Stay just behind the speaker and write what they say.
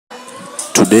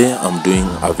Today I'm doing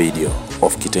a video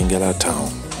of Kitengela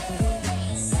town.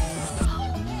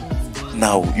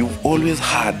 Now, you've always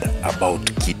heard about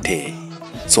Kite.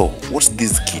 So, what's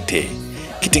this Kite?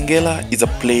 Kitengela is a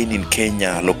plain in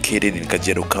Kenya located in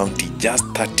Kajiado County, just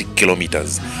 30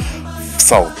 kilometers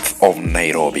south of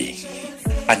Nairobi,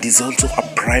 and is also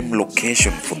a prime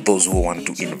location for those who want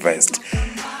to invest.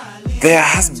 There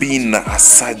has been a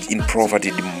surge in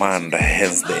property demand,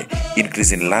 hence the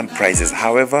increase in land prices.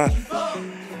 However,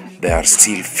 there are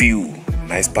still few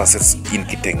nice parcels in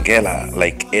Kitengela,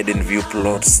 like Eden View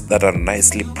plots that are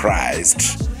nicely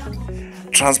priced.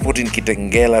 Transport in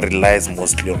Kitengela relies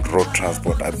mostly on road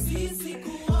transport and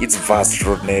its vast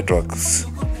road networks.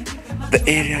 The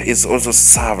area is also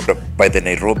served by the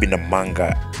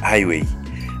Nairobi-Namanga Highway,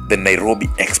 the Nairobi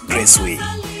Expressway.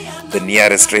 The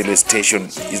nearest railway station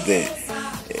is the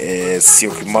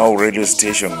Syokimau railway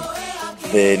station.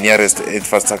 The nearest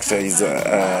infrastructure is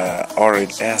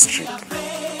Orange Airstrip.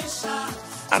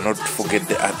 And not to forget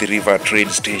the Athi River train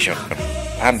station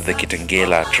and the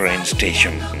Kitengela train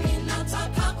station.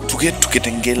 To get to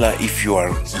Kitengela, if you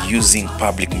are using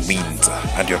public means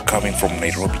and you're coming from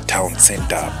Nairobi town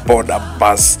center, board a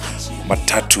bus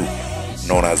matatu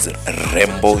known as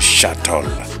Rainbow Shuttle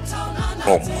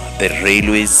from the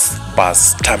railway's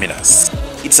bus terminus.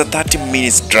 It's a 30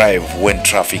 minutes drive when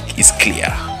traffic is clear.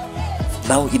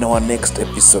 Now in our next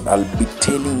episode, I'll be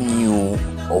telling you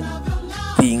of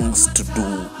things to do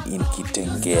in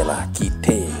Kitengela,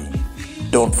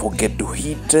 Kite. Don't forget to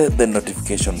hit the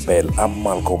notification bell. I'm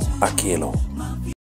Malcolm Akelo.